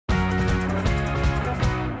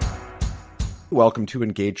Welcome to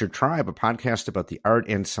Engage Your Tribe, a podcast about the art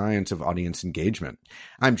and science of audience engagement.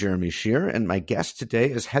 I'm Jeremy Shear, and my guest today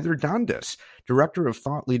is Heather Dondis, Director of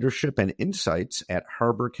Thought Leadership and Insights at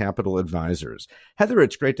Harbor Capital Advisors. Heather,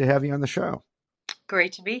 it's great to have you on the show.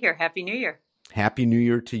 Great to be here. Happy New Year. Happy New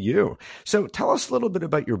Year to you. So tell us a little bit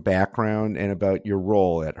about your background and about your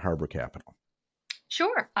role at Harbor Capital.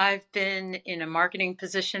 Sure. I've been in a marketing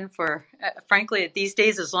position for, frankly, these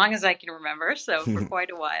days, as long as I can remember. So for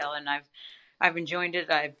quite a while, and I've enjoyed it.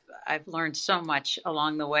 I've learned so much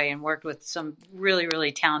along the way and worked with some really,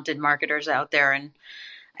 really talented marketers out there. And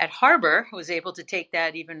at Harbor, I was able to take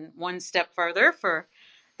that even one step further for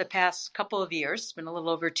the past couple of years. It's been a little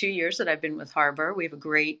over 2 years that I've been with Harbor. We have a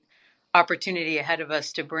great opportunity ahead of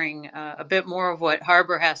us to bring a bit more of what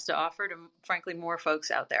Harbor has to offer to, frankly, more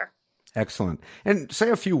folks out there. Excellent. And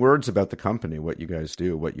say a few words about the company, what you guys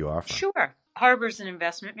do, what you offer. Sure. Harbor's an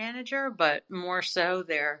investment manager, but more so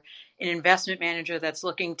they're an investment manager that's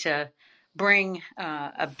looking to bring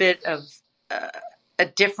a bit of a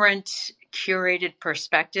different curated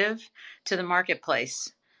perspective to the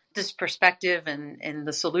marketplace. This perspective and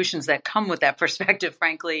the solutions that come with that perspective,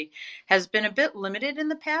 frankly, has been a bit limited in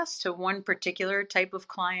the past to one particular type of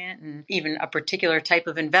client and even a particular type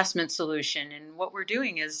of investment solution. And what we're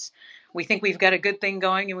doing is we think we've got a good thing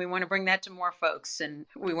going and we want to bring that to more folks.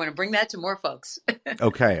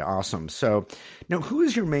 Okay, awesome. So now who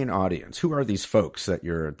is your main audience? Who are these folks that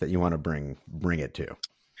you want to bring it to?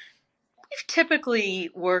 We've typically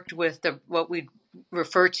worked with what we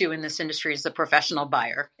refer to in this industry as the professional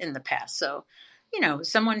buyer in the past. So,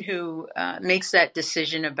 someone who makes that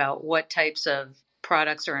decision about what types of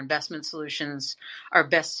products or investment solutions are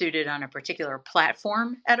best suited on a particular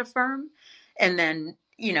platform at a firm. And then,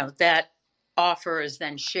 that offer is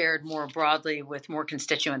then shared more broadly with more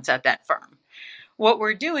constituents at that firm. What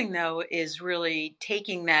we're doing, though, is really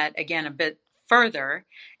taking that, again, a bit further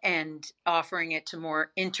and offering it to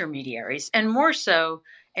more intermediaries, and more so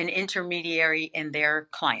an intermediary and their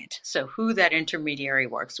client. So who that intermediary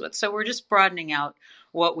works with. So we're just broadening out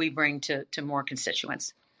what we bring to more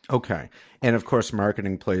constituents. Okay. And of course,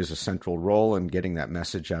 marketing plays a central role in getting that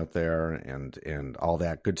message out there and all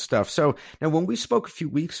that good stuff. So now when we spoke a few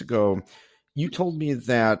weeks ago, you told me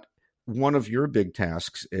that one of your big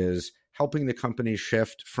tasks is helping the company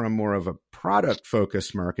shift from more of a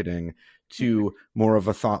product-focused marketing to more of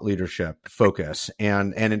a thought leadership focus.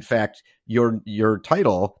 And in fact, your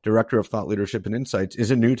title, Director of Thought Leadership and Insights, is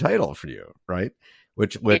a new title for you, right?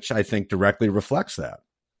 Which I think directly reflects that.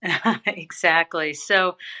 Exactly.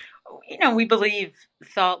 So, we believe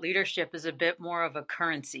thought leadership is a bit more of a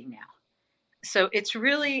currency now. So it's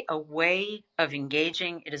really a way of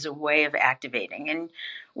engaging. It is a way of activating. And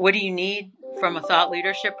what do you need from a thought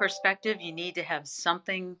leadership perspective? You need to have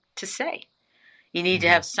something to say. You need to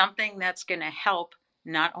have something that's going to help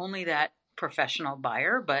not only that professional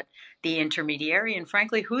buyer, but the intermediary, and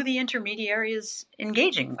frankly, who the intermediary is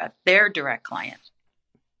engaging with, their direct client.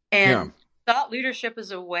 And thought leadership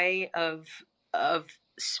is a way of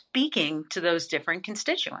speaking to those different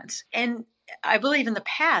constituents. And I believe in the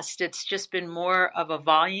past, it's just been more of a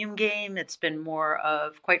volume game. It's been more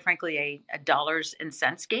of, quite frankly, a dollars and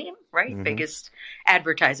cents game, right? Mm-hmm. Biggest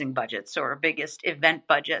advertising budgets or biggest event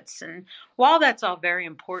budgets. And while that's all very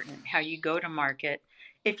important, how you go to market,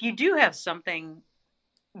 if you do have something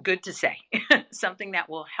good to say, something that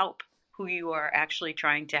will help who you are actually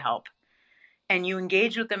trying to help, and you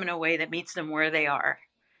engage with them in a way that meets them where they are,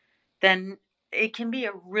 then it can be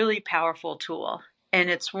a really powerful tool. And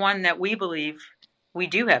it's one that we believe we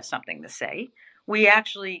do have something to say. We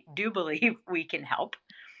actually do believe we can help,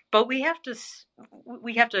 but we have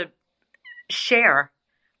to share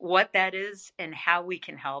what that is and how we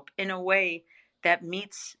can help in a way that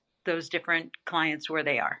meets those different clients where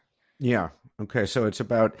they are. Yeah. Okay. So it's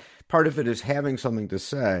about, part of it is having something to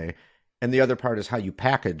say, and the other part is how you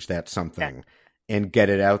package that something and get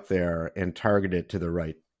it out there and target it to the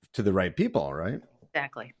right people, right?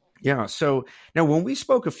 Exactly. Yeah. So now when we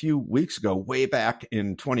spoke a few weeks ago, way back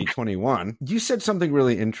in 2021, you said something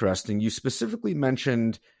really interesting. You specifically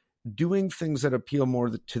mentioned doing things that appeal more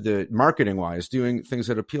to the marketing wise, doing things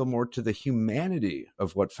that appeal more to the humanity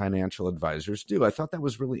of what financial advisors do. I thought that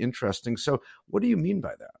was really interesting. So what do you mean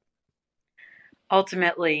by that?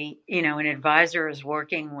 Ultimately, an advisor is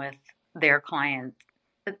working with their client,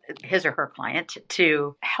 his or her client,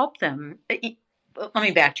 to help them. Let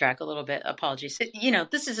me backtrack a little bit. Apologies.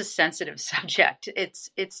 This is a sensitive subject.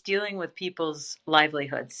 It's dealing with people's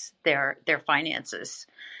livelihoods, their finances,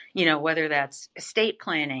 whether that's estate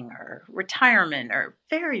planning or retirement or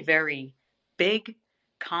very, very big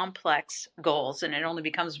complex goals, and it only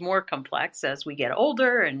becomes more complex as we get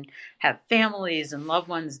older and have families and loved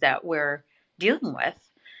ones that we're dealing with.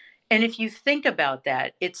 And if you think about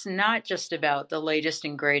that, it's not just about the latest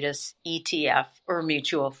and greatest ETF or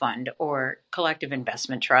mutual fund or collective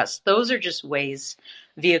investment trust. Those are just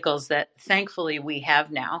vehicles that thankfully we have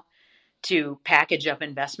now to package up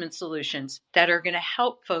investment solutions that are going to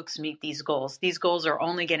help folks meet these goals. These goals are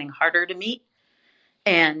only getting harder to meet.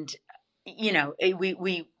 And,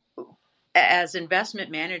 we as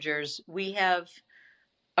investment managers, we have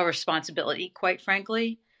a responsibility, quite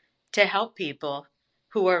frankly, to help people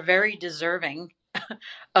who are very deserving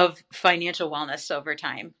of financial wellness over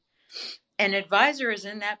time. An advisor is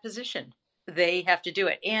in that position. They have to do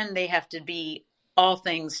it, and they have to be all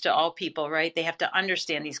things to all people, right? They have to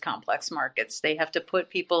understand these complex markets. They have to put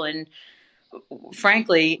people in,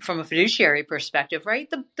 frankly, from a fiduciary perspective,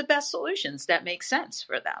 right, the best solutions that make sense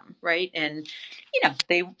for them, right? And,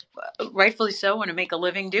 they rightfully so want to make a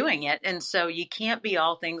living doing it. And so you can't be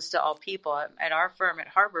all things to all people. At our firm at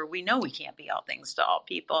Harbor, we know we can't be all things to all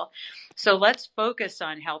people. So let's focus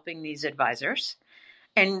on helping these advisors.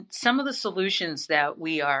 And some of the solutions that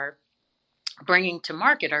we are bringing to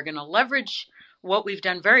market are going to leverage what we've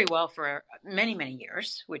done very well for many, many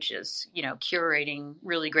years, which is, curating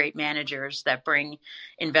really great managers that bring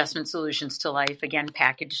investment solutions to life, again,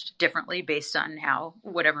 packaged differently based on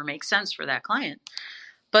whatever makes sense for that client.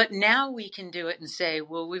 But now we can do it and say,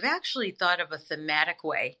 well, we've actually thought of a thematic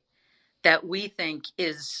way that we think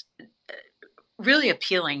is really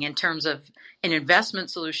appealing in terms of an investment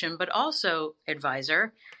solution, but also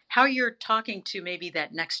advisor, how you're talking to maybe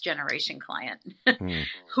that next generation client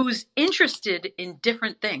who's interested in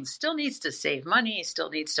different things, still needs to save money, still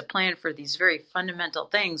needs to plan for these very fundamental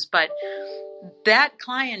things. But that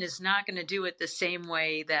client is not going to do it the same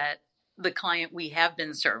way that the client we have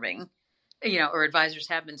been serving, or advisors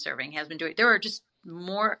have been serving, has been doing. There are just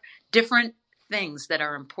more different things that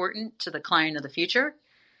are important to the client of the future.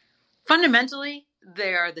 Fundamentally,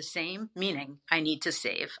 they are the same, meaning I need to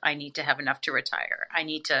save. I need to have enough to retire. I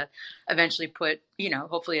need to eventually put,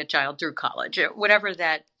 hopefully a child through college, or whatever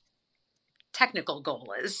that technical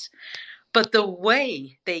goal is. But the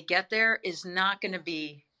way they get there is not going to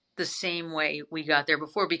be the same way we got there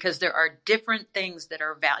before, because there are different things that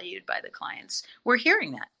are valued by the clients. We're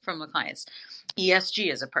hearing that from the clients.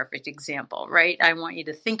 ESG is a perfect example, right? I want you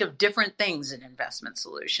to think of different things in investment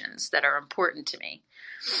solutions that are important to me.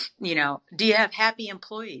 Do you have happy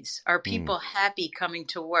employees? Are people happy coming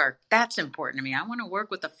to work? That's important to me. I want to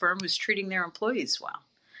work with a firm who's treating their employees well.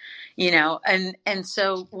 And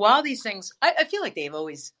so while these things, I feel like they've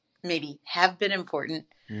always maybe have been important,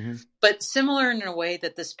 but similar in a way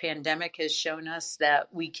that this pandemic has shown us that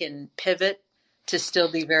we can pivot to still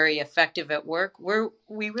be very effective at work,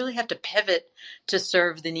 we really have to pivot to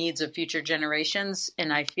serve the needs of future generations.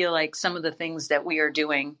 And I feel like some of the things that we are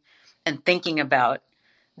doing and thinking about,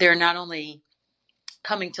 they're not only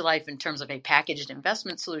coming to life in terms of a packaged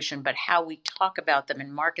investment solution, but how we talk about them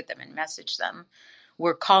and market them and message them.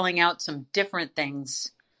 We're calling out some different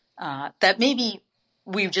things that maybe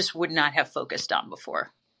we just would not have focused on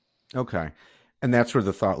before. Okay. And that's where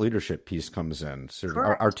the thought leadership piece comes in, sort of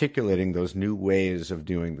articulating those new ways of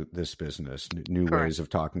doing this business, new ways of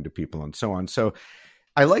talking to people and so on. So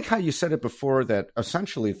I like how you said it before, that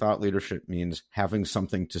essentially thought leadership means having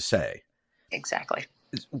something to say. Exactly.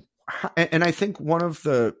 And I think one of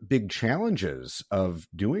the big challenges of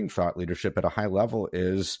doing thought leadership at a high level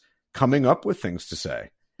is coming up with things to say.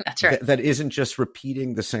 That's right. That isn't just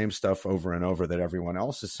repeating the same stuff over and over that everyone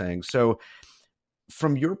else is saying. So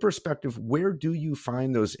from your perspective, where do you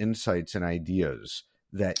find those insights and ideas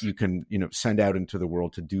that you can, send out into the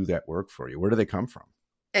world to do that work for you? Where do they come from?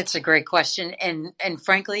 It's a great question. And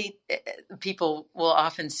frankly, people will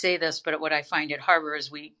often say this, but what I find at Harbor is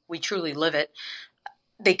we truly live it.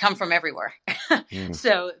 They come from everywhere.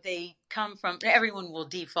 So they come from, everyone will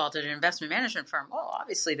default at an investment management firm. Well,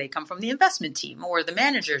 obviously they come from the investment team or the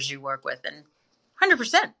managers you work with, and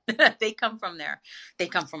 100% they come from there. They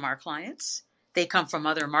come from our clients. They come from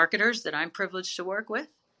other marketers that I'm privileged to work with.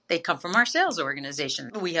 They come from our sales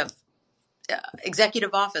organization. We have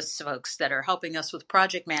executive office folks that are helping us with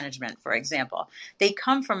project management, for example. They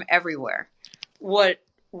come from everywhere. What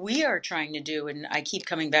we are trying to do, and I keep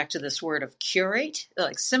coming back to this word of curate,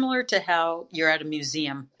 like similar to how you're at a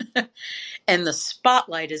museum and the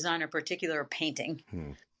spotlight is on a particular painting.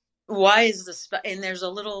 Why is and there's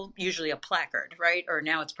usually a placard, right? Or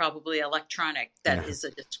now it's probably electronic that is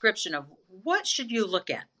a description of what should you look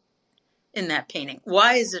at in that painting?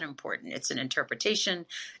 Why is it important? It's an interpretation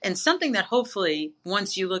and something that hopefully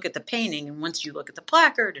once you look at the painting and once you look at the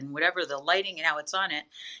placard and whatever the lighting and how it's on it,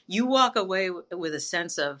 you walk away with a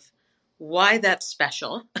sense of why that's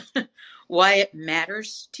special, why it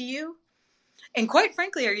matters to you. And quite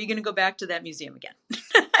frankly, are you going to go back to that museum again?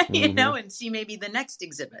 Mm-hmm. And see maybe the next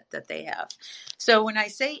exhibit that they have. So when I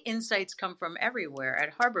say insights come from everywhere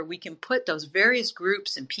at Harbor, we can put those various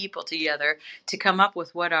groups and people together to come up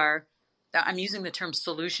with what are, I'm using the term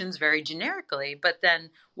solutions very generically, but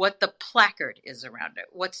then what the placard is around it,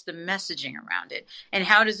 what's the messaging around it, and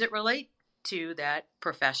how does it relate to that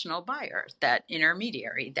professional buyer, that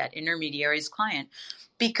intermediary's client.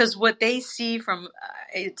 Because what they see from,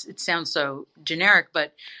 it sounds so generic,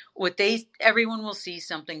 but everyone will see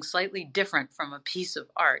something slightly different from a piece of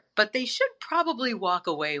art, but they should probably walk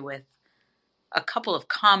away with a couple of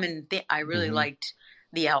common things. I really Mm-hmm. liked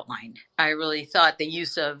the outline. I really thought the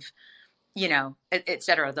use of, et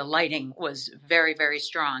cetera. The lighting was very, very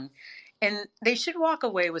strong. And they should walk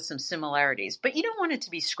away with some similarities, but you don't want it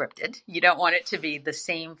to be scripted. You don't want it to be the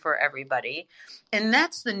same for everybody. And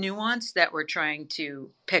that's the nuance that we're trying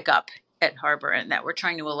to pick up at Harbor and that we're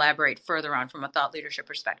trying to elaborate further on from a thought leadership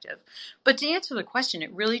perspective. But to answer the question,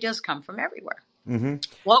 it really does come from everywhere. Mm-hmm.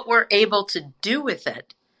 What we're able to do with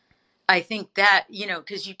it, I think that,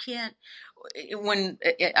 because you can't, when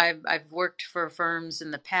I've worked for firms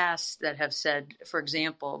in the past that have said, for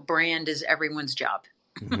example, brand is everyone's job.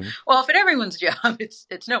 Mm-hmm. Well, if it's everyone's job,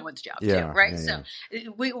 it's no one's job too, Yeah, right? yeah, So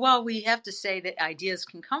yeah. while we have to say that ideas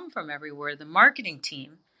can come from everywhere, the marketing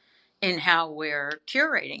team in how we're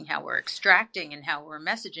curating, how we're extracting, and how we're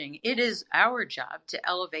messaging, it is our job to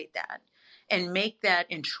elevate that and make that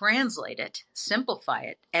and translate it, simplify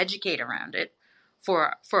it, educate around it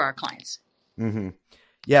for our clients. Mm-hmm.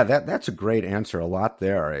 Yeah, that's a great answer. A lot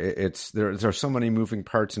there. There's so many moving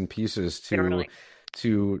parts and pieces to Really.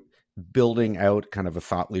 to building out kind of a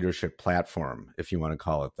thought leadership platform, if you want to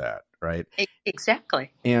call it that, right?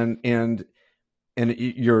 Exactly. And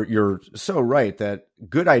you're so right that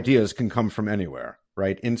good ideas can come from anywhere,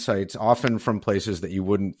 right? Insights often from places that you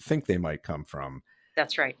wouldn't think they might come from,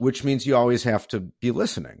 That's right. which means you always have to be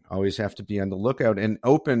listening, always have to be on the lookout and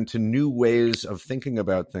open to new ways of thinking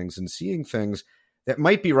about things and seeing things that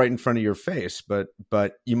might be right in front of your face, but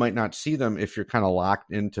you might not see them if you're kind of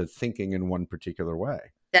locked into thinking in one particular way.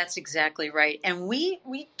 That's exactly right. And we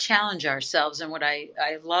challenge ourselves. And what I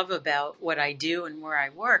love about what I do and where I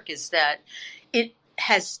work is that it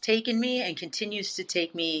has taken me and continues to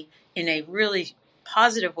take me in a really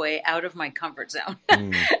positive way out of my comfort zone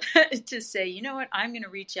to say, you know what, I'm going to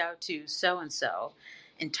reach out to so-and-so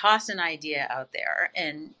and toss an idea out there.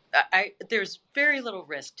 And there's very little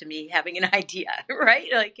risk to me having an idea, right?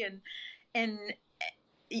 Like, and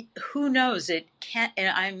who knows, it can't,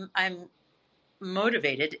 and I'm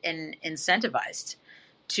motivated and incentivized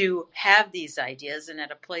to have these ideas. And at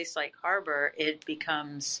a place like Harbor, it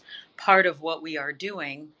becomes part of what we are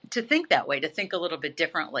doing to think that way, to think a little bit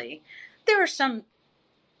differently. There are some,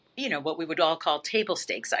 what we would all call table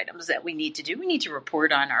stakes items that we need to do. We need to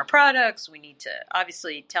report on our products. We need to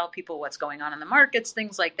obviously tell people what's going on in the markets,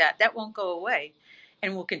 things like that. That won't go away.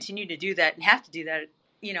 And we'll continue to do that and have to do that,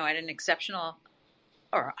 at an exceptional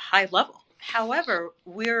or high level. However,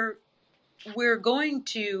 we're going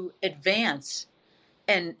to advance.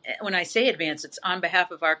 And when I say advance, it's on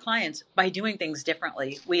behalf of our clients by doing things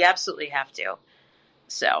differently. We absolutely have to.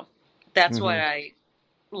 So that's what Mm-hmm. I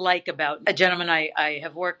like about a gentleman I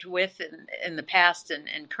have worked with in the past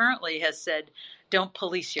and currently has said, don't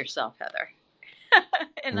police yourself, Heather.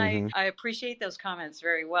 And Mm-hmm. I appreciate those comments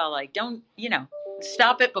very well. Like, don't,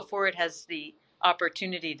 stop it before it has the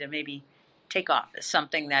opportunity to maybe take off as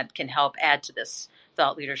something that can help add to this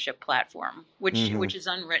thought leadership platform, which Mm-hmm. is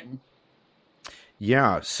unwritten.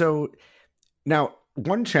 Yeah. So now,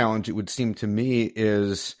 one challenge it would seem to me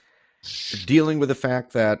is dealing with the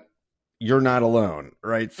fact that you're not alone,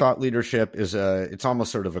 right? Thought leadership it's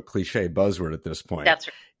almost sort of a cliche buzzword at this point, That's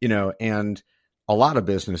right. And a lot of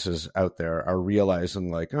businesses out there are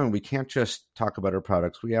realizing like, oh, we can't just talk about our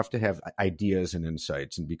products. We have to have ideas and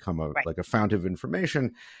insights and become Right. like a fount of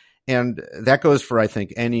information. And that goes for, I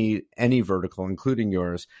think, any vertical, including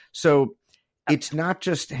yours. So it's not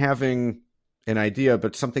just having an idea,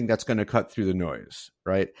 but something that's going to cut through the noise,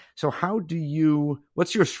 right? So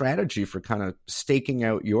what's your strategy for kind of staking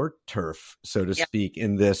out your turf, so to Yep. speak,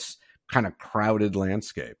 in this kind of crowded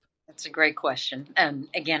landscape? That's a great question. And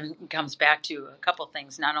again, it comes back to a couple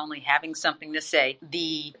things, not only having something to say,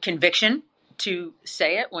 the conviction to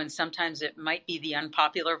say it when sometimes it might be the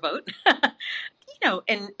unpopular vote,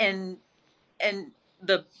 and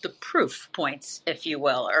the proof points, if you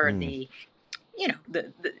will, or Mm. the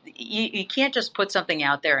you can't just put something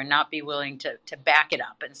out there and not be willing to back it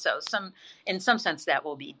up. And so in some sense that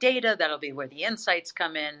will be data, that'll be where the insights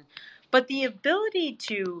come in. But the ability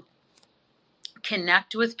to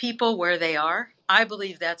connect with people where they are, I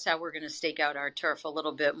believe that's how we're going to stake out our turf a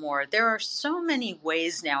little bit more. There are so many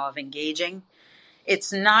ways now of engaging.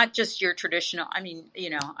 It's not just your traditional. I mean,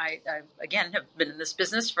 I again have been in this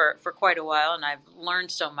business for quite a while, and I've learned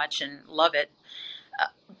so much and love it.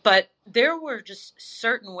 But there were just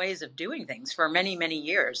certain ways of doing things for many, many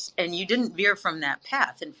years, and you didn't veer from that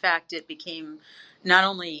path. In fact, it became not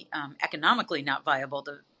only economically not viable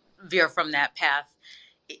to veer from that path,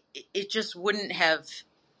 it just wouldn't have.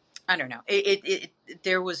 I don't know.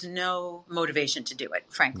 There was no motivation to do it,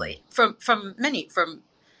 frankly, from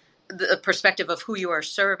the perspective of who you are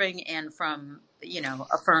serving and from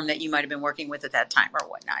a firm that you might have been working with at that time or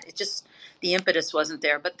whatnot. It just, the impetus wasn't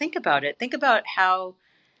there. But think about it. Think about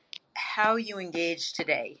how you engage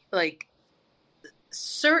today. Like,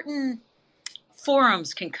 certain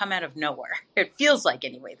forums can come out of nowhere. It feels like,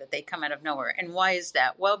 anyway, that they come out of nowhere. And why is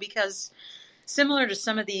that? Well, because similar to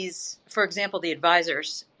some of these, for example, the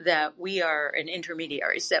advisors that we are and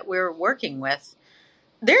intermediaries that we're working with,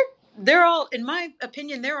 they're all, in my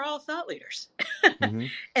opinion, they're all thought leaders. Mm-hmm.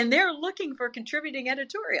 And they're looking for contributing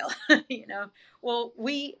editorial. Well,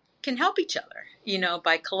 we can help each other,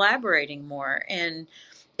 by collaborating more. And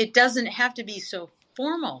it doesn't have to be so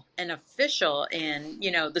formal and official and,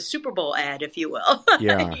 the Super Bowl ad, if you will.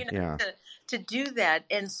 Yeah. To do that.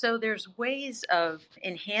 And so there's ways of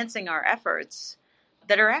enhancing our efforts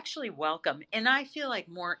that are actually welcome. And I feel like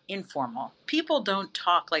more informal. People don't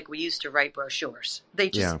talk like we used to write brochures. They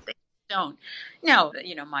don't. Now,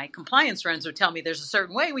 my compliance friends would tell me there's a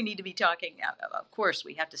certain way we need to be talking. Of course,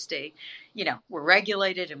 we have to stay, we're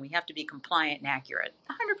regulated and we have to be compliant and accurate,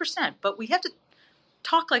 100%. But we have to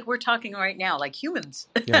talk like we're talking right now, like humans.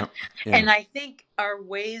 Yeah. And I think our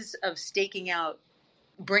ways of staking out,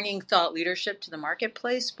 bringing thought leadership to the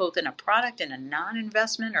marketplace, both in a product and a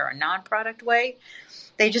non-investment or a non-product way,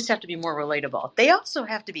 they just have to be more relatable. They also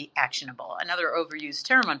have to be actionable, another overused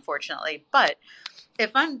term, unfortunately. But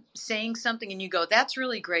if I'm saying something and you go, that's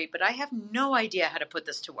really great, but I have no idea how to put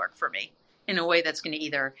this to work for me in a way that's going to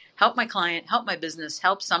either help my client, help my business,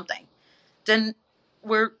 help something, then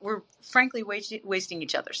we're frankly wasting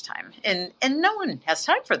each other's time. And no one has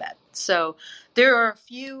time for that. So there are a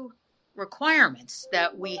few requirements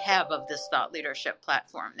that we have of this thought leadership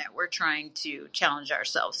platform that we're trying to challenge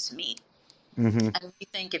ourselves to meet. Mm-hmm. And we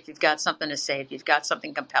think if you've got something to say, if you've got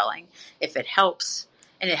something compelling, if it helps,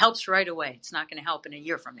 and it helps right away, it's not going to help in a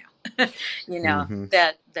year from now, mm-hmm.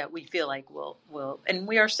 that we feel like we'll, and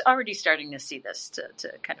we are already starting to see this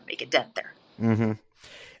to kind of make a dent there. Mm-hmm.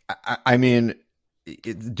 I mean,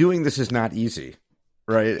 doing this is not easy,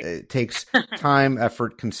 right? It takes time,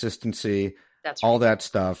 effort, consistency. That's right. All that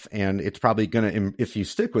stuff. And it's probably going to, if you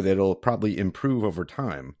stick with it, it'll probably improve over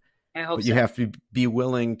time. I hope but so. You have to be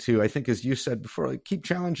willing to, I think, as you said before, like, keep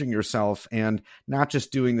challenging yourself and not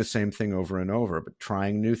just doing the same thing over and over, but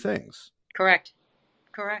trying new things. Correct.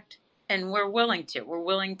 And we're willing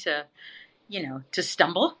to, to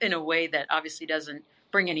stumble in a way that obviously doesn't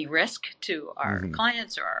bring any risk to our mm-hmm.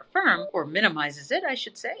 clients or our firm, or minimizes it, I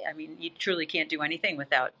should say. I mean, you truly can't do anything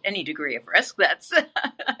without any degree of risk. That's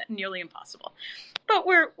nearly impossible. But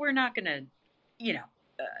we're not going to,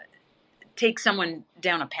 take someone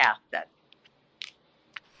down a path that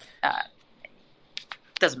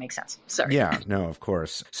doesn't make sense. Sorry. Yeah, no, of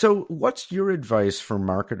course. So what's your advice for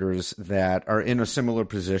marketers that are in a similar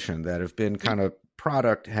position, that have been kind of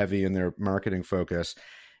product heavy in their marketing focus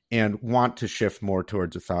and want to shift more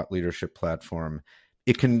towards a thought leadership platform?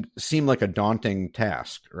 It can seem like a daunting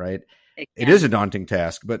task, right? It is a daunting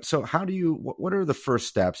task, but so what are the first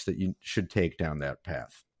steps that you should take down that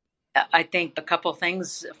path? I think a couple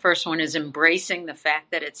things. The first one is embracing the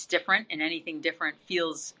fact that it's different, and anything different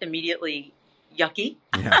feels immediately yucky.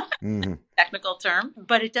 Yeah. Mm-hmm. Technical term,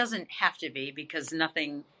 but it doesn't have to be, because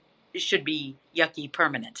nothing should be yucky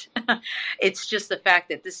permanent. It's just the fact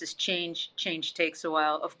that this is change. Change takes a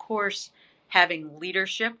while. Of course, having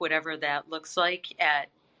leadership, whatever that looks like at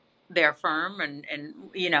their firm, and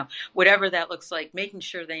whatever that looks like, making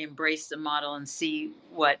sure they embrace the model and see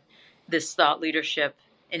what this thought leadership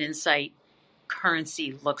and insight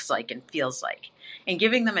currency looks like and feels like, and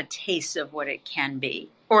giving them a taste of what it can be,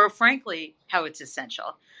 or frankly, how it's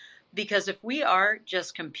essential. Because if we are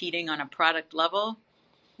just competing on a product level,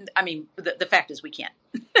 I mean, the fact is we can't.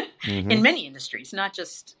 Mm-hmm. In many industries, not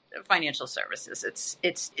just financial services,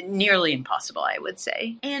 it's nearly impossible, I would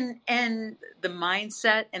say. And the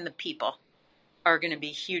mindset and the people are going to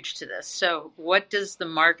be huge to this. So what does the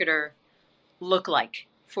marketer look like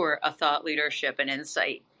for a thought leadership and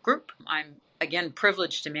insight group? I'm, again,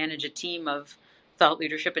 privileged to manage a team of thought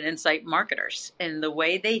leadership and insight marketers. And the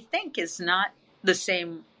way they think is not the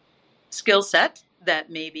same skill set that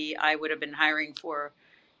maybe I would have been hiring for,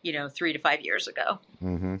 3 to 5 years ago.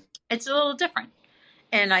 Mm-hmm. It's a little different.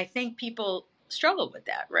 And I think people struggle with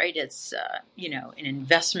that, right? It's, an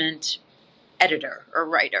investment editor or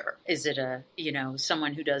writer. Is it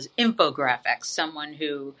someone who does infographics, someone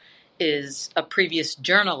who is a previous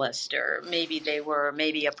journalist, or maybe they were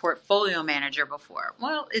a portfolio manager before?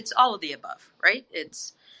 Well, it's all of the above, right?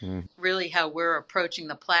 It's really how we're approaching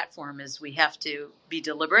the platform is we have to be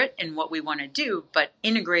deliberate in what we want to do, but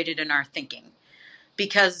integrated in our thinking.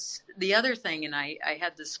 Because the other thing, and I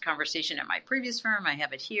had this conversation at my previous firm, I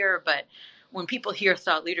have it here, but when people hear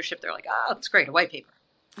thought leadership, they're like, oh, it's great, a white paper.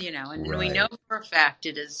 And Right. we know for a fact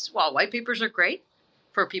it is, while white papers are great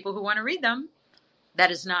for people who want to read them, that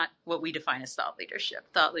is not what we define as thought leadership.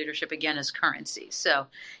 Thought leadership, again, is currency. So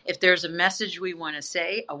if there's a message we want to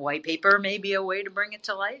say, a white paper may be a way to bring it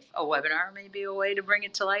to life. A webinar may be a way to bring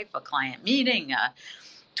it to life. A client meeting, a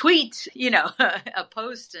tweet, a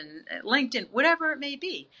post and LinkedIn, whatever it may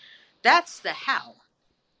be. That's the how.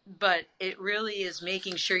 But it really is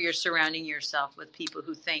making sure you're surrounding yourself with people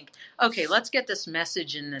who think, okay, let's get this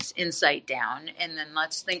message and this insight down, and then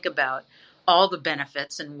let's think about all the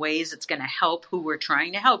benefits and ways it's going to help who we're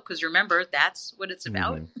trying to help. Because remember, that's what it's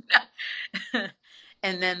about. Mm-hmm.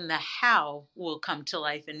 And then the how will come to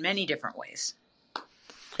life in many different ways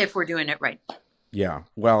if we're doing it right. Yeah.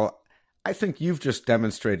 Well, I think you've just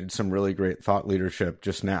demonstrated some really great thought leadership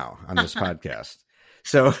just now on this podcast.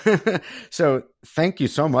 So thank you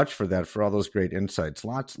so much for that, for all those great insights.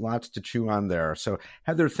 Lots to chew on there. So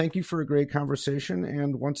Heather, thank you for a great conversation.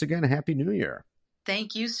 And once again, Happy New Year.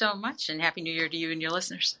 Thank you so much. And Happy New Year to you and your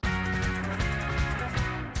listeners.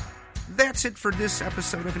 That's it for this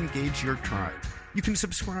episode of Engage Your Tribe. You can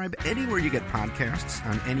subscribe anywhere you get podcasts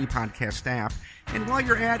on any podcast app. And while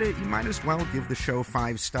you're at it, you might as well give the show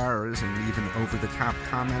 5 stars and leave an over-the-top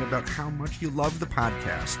comment about how much you love the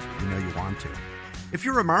podcast. You know you want to. If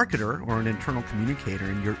you're a marketer or an internal communicator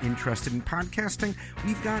and you're interested in podcasting,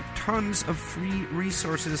 we've got tons of free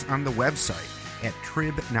resources on the website at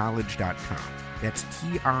tribknowledge.com. That's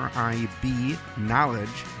TRIB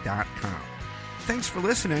knowledge.com. Thanks for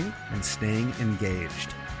listening and staying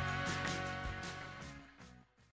engaged.